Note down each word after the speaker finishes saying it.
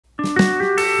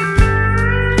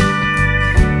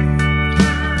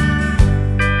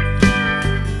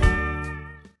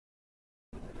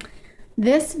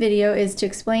This video is to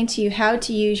explain to you how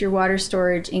to use your water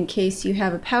storage in case you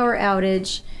have a power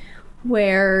outage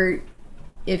where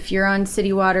if you're on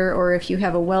city water or if you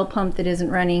have a well pump that isn't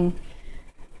running,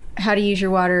 how to use your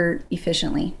water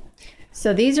efficiently.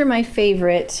 So these are my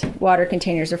favorite water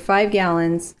containers. They're 5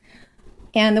 gallons.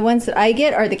 And the ones that I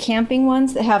get are the camping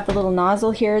ones that have the little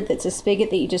nozzle here that's a spigot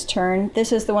that you just turn.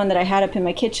 This is the one that I had up in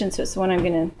my kitchen, so it's the one I'm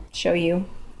going to show you.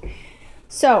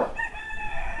 So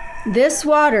this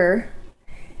water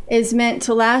is meant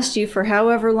to last you for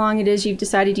however long it is you've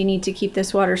decided you need to keep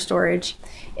this water storage.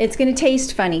 It's going to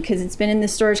taste funny because it's been in the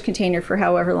storage container for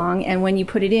however long, and when you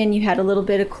put it in, you had a little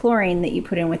bit of chlorine that you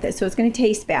put in with it, so it's going to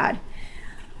taste bad.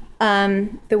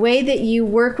 The way that you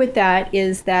work with that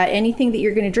is that anything that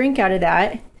you're going to drink out of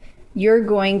that, you're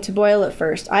going to boil it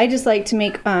first. I just like to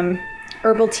make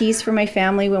herbal teas for my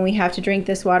family when we have to drink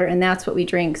this water, and that's what we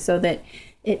drink so that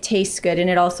it tastes good, and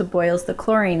it also boils the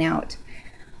chlorine out.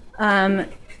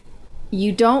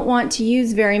 You don't want to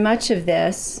use very much of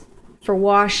this for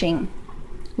washing.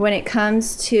 When it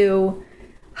comes to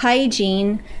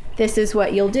hygiene, this is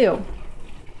what you'll do.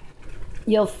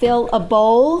 You'll fill a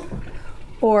bowl,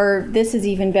 or this is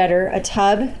even better, a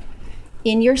tub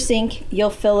in your sink. You'll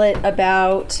fill it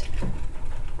about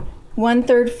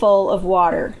 1/3 full of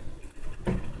water.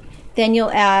 Then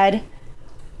you'll add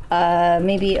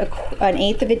maybe an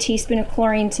 1/8 of a teaspoon of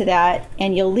chlorine to that,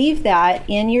 and you'll leave that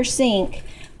in your sink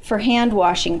for hand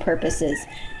washing purposes.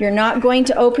 You're not going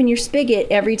to open your spigot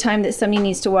every time that somebody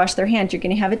needs to wash their hands. You're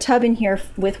going to have a tub in here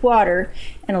with water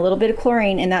and a little bit of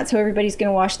chlorine, and that's how everybody's going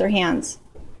to wash their hands.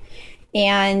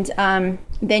 And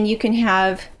then you can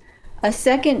have a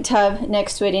second tub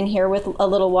next to it in here with a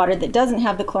little water that doesn't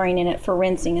have the chlorine in it for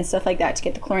rinsing and stuff like that to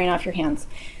get the chlorine off your hands.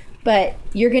 But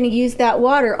you're going to use that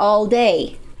water all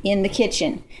day in the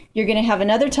kitchen. You're going to have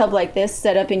another tub like this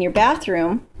set up in your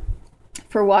bathroom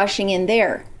for washing in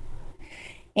there.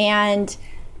 And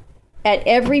at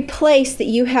every place that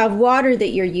you have water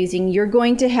that you're using, you're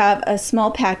going to have a small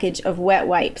package of wet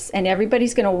wipes, and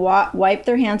everybody's going to wipe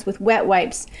their hands with wet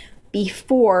wipes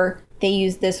before they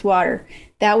use this water.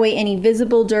 That way any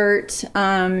visible dirt,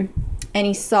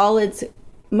 any solids,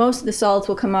 most of the solids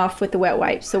will come off with the wet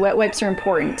wipes. So wet wipes are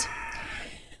important.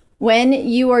 When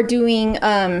you are doing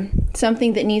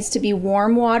something that needs to be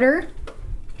warm water,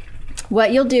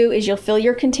 what you'll do is you'll fill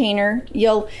your container.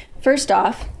 First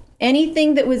off,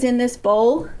 anything that was in this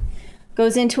bowl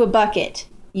goes into a bucket.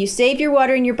 You save your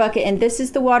water in your bucket, and this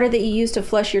is the water that you use to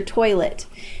flush your toilet.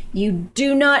 You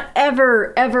do not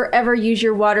ever, ever, ever use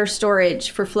your water storage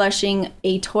for flushing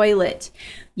a toilet.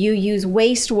 You use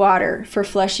wastewater for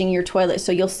flushing your toilet.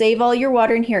 So you'll save all your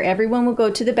water in here. Everyone will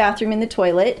go to the bathroom in the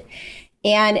toilet,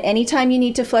 and anytime you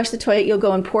need to flush the toilet, you'll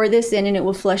go and pour this in, and it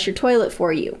will flush your toilet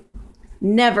for you.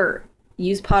 Never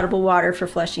use potable water for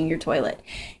flushing your toilet.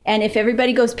 And if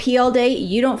everybody goes pee all day,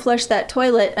 you don't flush that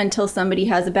toilet until somebody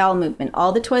has a bowel movement.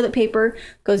 All the toilet paper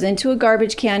goes into a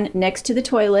garbage can next to the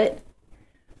toilet.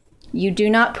 You do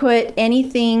not put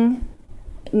anything,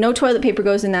 no toilet paper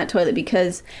goes in that toilet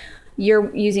because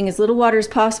you're using as little water as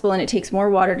possible, and it takes more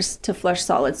water to flush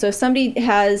solids. So if somebody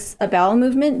has a bowel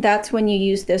movement, that's when you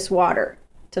use this water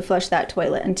to flush that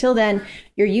toilet. Until then,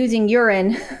 you're using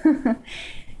urine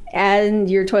and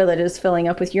your toilet is filling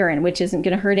up with urine, which isn't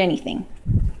going to hurt anything.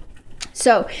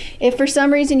 So if for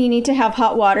some reason you need to have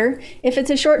hot water, if it's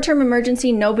a short-term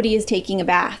emergency, nobody is taking a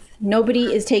bath. Nobody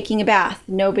is taking a bath.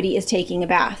 Nobody is taking a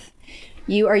bath.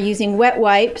 You are using wet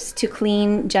wipes to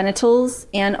clean genitals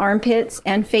and armpits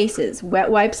and faces. Wet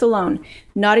wipes alone.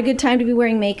 Not a good time to be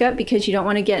wearing makeup because you don't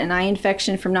want to get an eye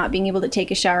infection from not being able to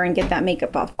take a shower and get that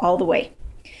makeup off all the way.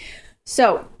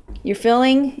 So you're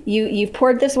filling, you've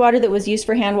poured this water that was used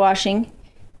for hand washing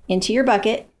into your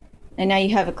bucket, and now you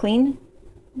have a clean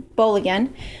bowl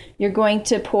again. You're going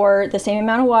to pour the same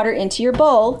amount of water into your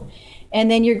bowl,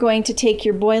 and then you're going to take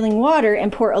your boiling water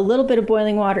and pour a little bit of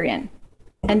boiling water in.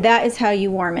 And that is how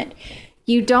you warm it.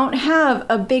 You don't have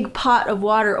a big pot of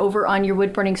water over on your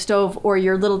wood burning stove or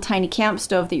your little tiny camp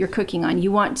stove that you're cooking on.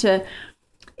 You want to,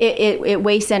 it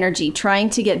wastes energy. Trying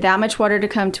to get that much water to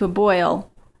come to a boil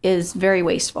is very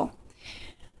wasteful.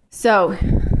 So,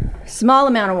 small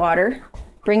amount of water,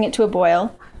 bring it to a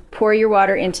boil, pour your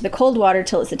water into the cold water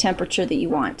till it's the temperature that you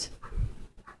want.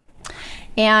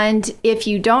 And if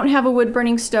you don't have a wood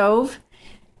burning stove,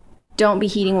 don't be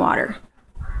heating water.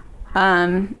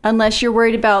 Unless you're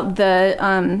worried about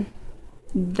the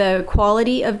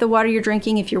quality of the water you're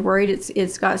drinking. If you're worried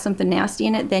it's got something nasty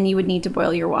in it, then you would need to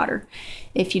boil your water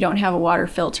if you don't have a water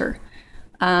filter.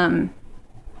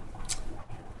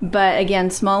 But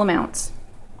again, small amounts.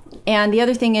 And the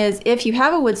other thing is, if you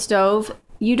have a wood stove,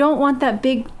 you don't want that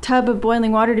big tub of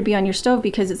boiling water to be on your stove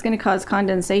because it's going to cause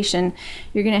condensation.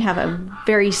 You're going to have a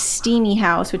very steamy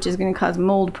house, which is going to cause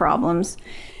mold problems.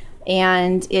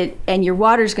 And your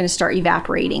water is going to start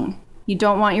evaporating. You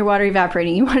don't want your water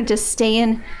evaporating. You want it to stay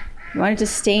in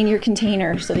your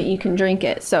container so that you can drink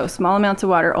it. So small amounts of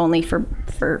water only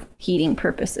for heating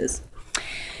purposes.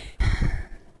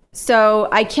 So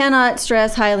I cannot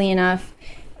stress highly enough,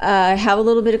 have a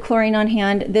little bit of chlorine on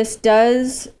hand. This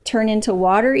does turn into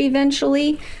water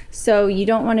eventually, so you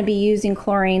don't want to be using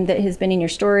chlorine that has been in your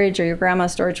storage or your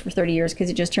grandma's storage for 30 years because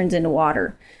it just turns into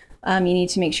water. You need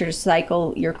to make sure to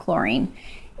cycle your chlorine.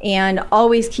 And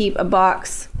always keep a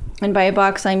box, and by a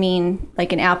box I mean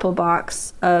like an Apple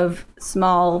box of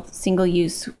small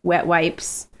single-use wet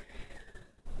wipes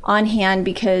on hand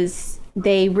because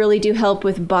they really do help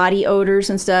with body odors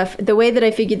and stuff. The way that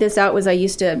I figured this out was I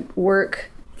used to work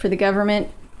for the government,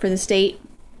 for the state,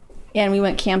 and we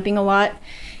went camping a lot,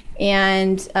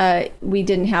 and we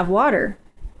didn't have water.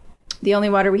 The only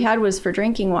water we had was for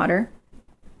drinking water,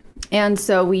 and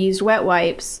so we used wet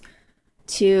wipes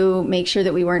to make sure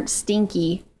that we weren't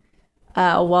stinky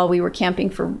while we were camping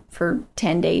for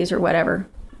 10 days or whatever.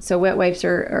 So wet wipes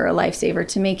are a lifesaver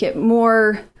to make it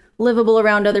more livable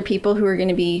around other people who are going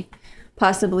to be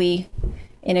possibly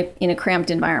in a cramped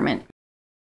environment.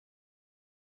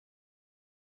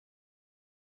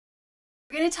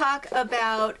 We're going to talk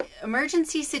about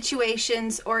emergency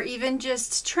situations, or even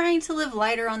just trying to live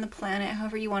lighter on the planet,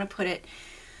 however you want to put it,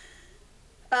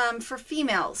 for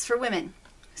females, for women.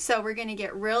 So we're going to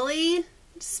get really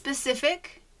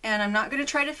specific, and I'm not going to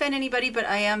try to offend anybody, but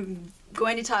I am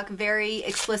going to talk very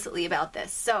explicitly about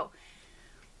this. So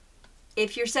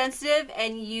if you're sensitive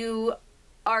and you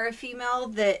are a female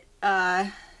that,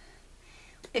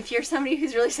 if you're somebody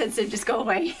who's really sensitive, just go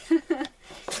away.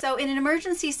 So in an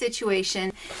emergency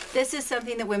situation, this is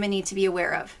something that women need to be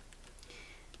aware of.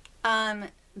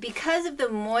 Because of the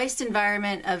moist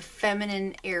environment of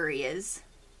feminine areas,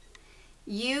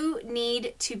 you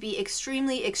need to be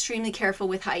extremely, extremely careful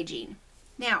with hygiene.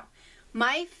 Now,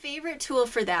 my favorite tool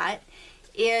for that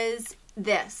is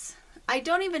this. I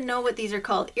don't even know what these are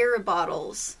called,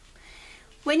 bottles.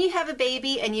 When you have a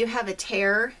baby and you have a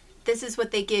tear, this is what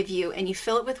they give you, and you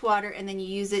fill it with water and then you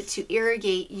use it to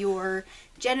irrigate your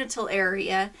genital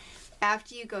area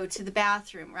after you go to the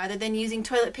bathroom. Rather than using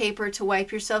toilet paper to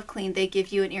wipe yourself clean, they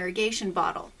give you an irrigation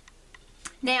bottle.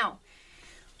 Now,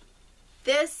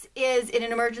 this is, in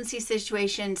an emergency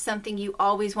situation, something you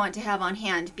always want to have on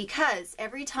hand, because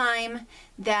every time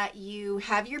that you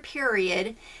have your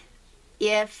period,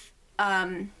 if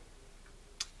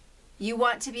you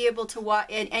want to be able to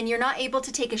and you're not able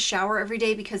to take a shower every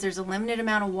day because there's a limited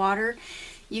amount of water,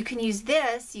 you can use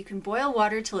this. You can boil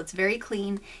water till it's very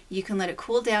clean. You can let it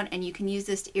cool down, and you can use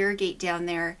this to irrigate down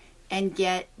there and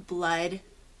get blood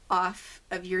off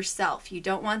of yourself. You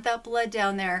don't want that blood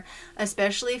down there,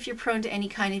 especially if you're prone to any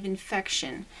kind of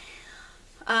infection.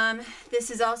 This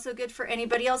is also good for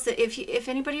anybody else. If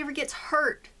anybody ever gets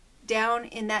hurt down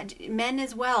in that, men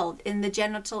as well, in the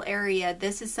genital area,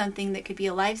 this is something that could be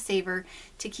a lifesaver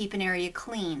to keep an area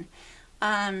clean.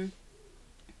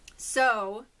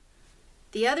 So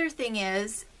the other thing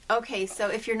is, okay, so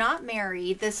if you're not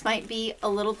married, this might be a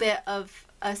little bit of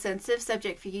a sensitive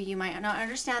subject for you. You might not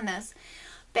understand this,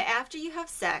 but after you have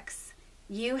sex,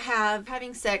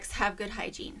 having sex, have good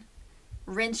hygiene.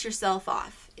 Rinse yourself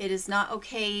off. It is not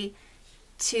okay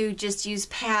to just use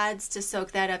pads to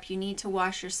soak that up. You need to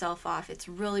wash yourself off. It's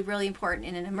really, really important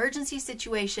in an emergency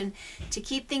situation to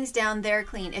keep things down there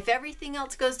clean. If everything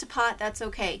else goes to pot, that's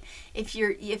okay. If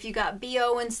you got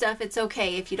BO and stuff, it's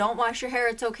okay. If you don't wash your hair,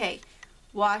 it's okay.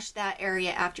 Wash that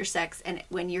area after sex, and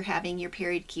when you're having your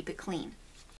period, keep it clean.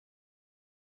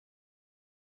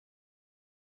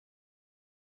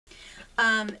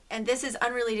 And this is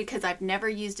unrelated because I've never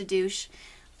used a douche,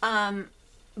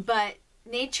 but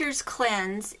Nature's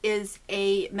Cleanse is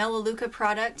a Melaleuca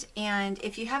product, and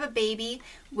if you have a baby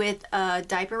with a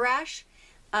diaper rash,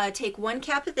 take 1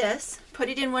 cap of this, put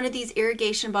it in one of these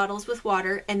irrigation bottles with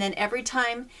water, and then every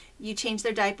time you change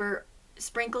their diaper,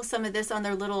 sprinkle some of this on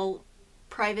their little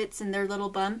privates in their little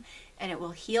bum, and it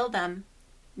will heal them.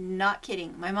 Not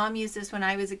kidding. My mom used this when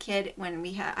I was a kid, when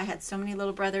I had so many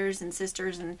little brothers and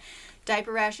sisters and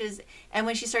diaper rashes, and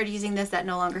when she started using this, that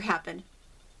no longer happened.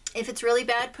 If it's really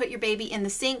bad, put your baby in the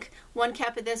sink, 1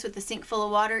 cap of this with the sink full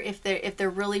of water if they're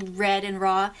really red and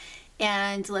raw,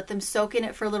 and let them soak in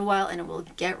it for a little while, and it will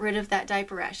get rid of that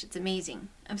diaper rash. It's amazing.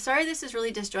 I'm sorry this is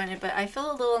really disjointed, but I feel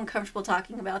a little uncomfortable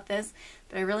talking about this,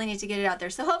 but I really need to get it out there.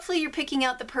 So hopefully you're picking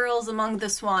out the pearls among the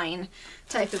swine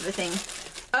type of a thing.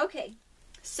 Okay,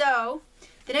 so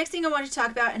the next thing I want to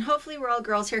talk about, and hopefully we're all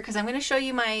girls here because I'm going to show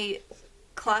you my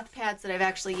cloth pads that I've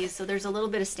actually used, so there's a little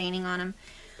bit of staining on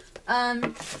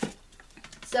them.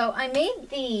 So I made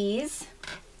these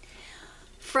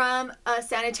from a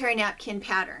sanitary napkin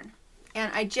pattern,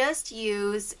 and I just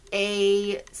use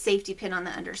a safety pin on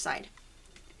the underside.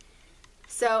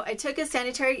 So I took a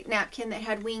sanitary napkin that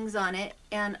had wings on it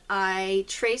and I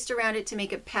traced around it to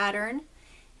make a pattern,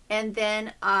 and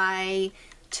then I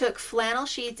took flannel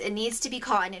sheets. It needs to be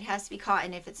cotton. It has to be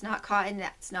cotton. If it's not cotton,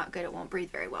 that's not good. It won't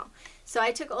breathe very well. So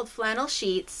I took old flannel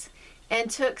sheets and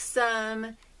took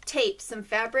some tape, some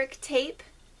fabric tape,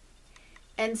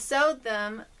 and sewed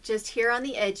them just here on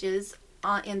the edges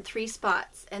in 3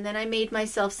 spots. And then I made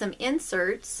myself some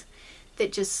inserts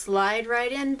that just slide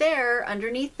right in there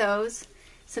underneath those,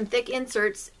 some thick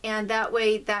inserts, and that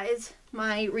way that is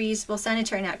my reusable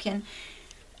sanitary napkin.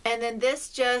 And then this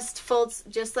just folds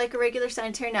just like a regular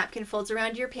sanitary napkin, folds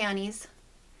around your panties,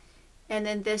 and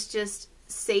then this just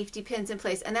safety pins in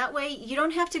place. And that way you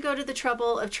don't have to go to the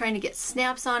trouble of trying to get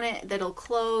snaps on it that'll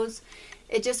close.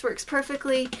 It just works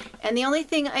perfectly. And the only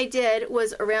thing I did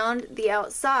was around the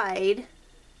outside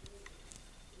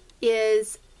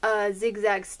is a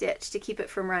zigzag stitch to keep it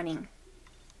from running.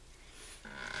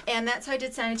 And that's how I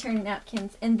did sanitary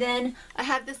napkins. And then I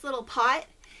have this little pot,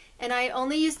 and I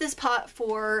only use this pot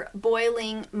for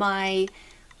boiling my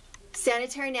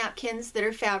sanitary napkins that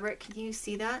are fabric. Can you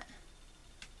see that?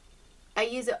 I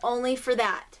use it only for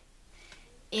that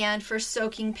and for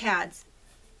soaking pads.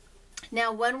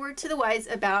 Now, one word to the wise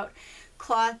about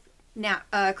cloth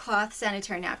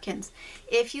sanitary napkins.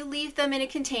 If you leave them in a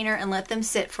container and let them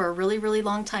sit for a really, really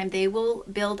long time, they will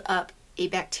build up a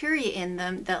bacteria in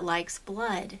them that likes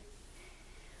blood.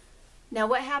 Now,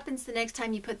 what happens the next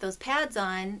time you put those pads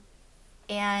on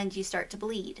and you start to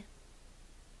bleed?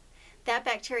 That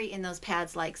bacteria in those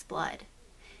pads likes blood.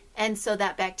 And so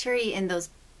that bacteria in those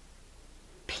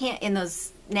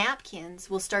napkins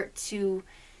will start to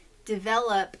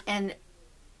develop and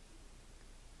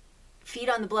feed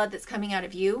on the blood that's coming out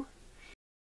of you,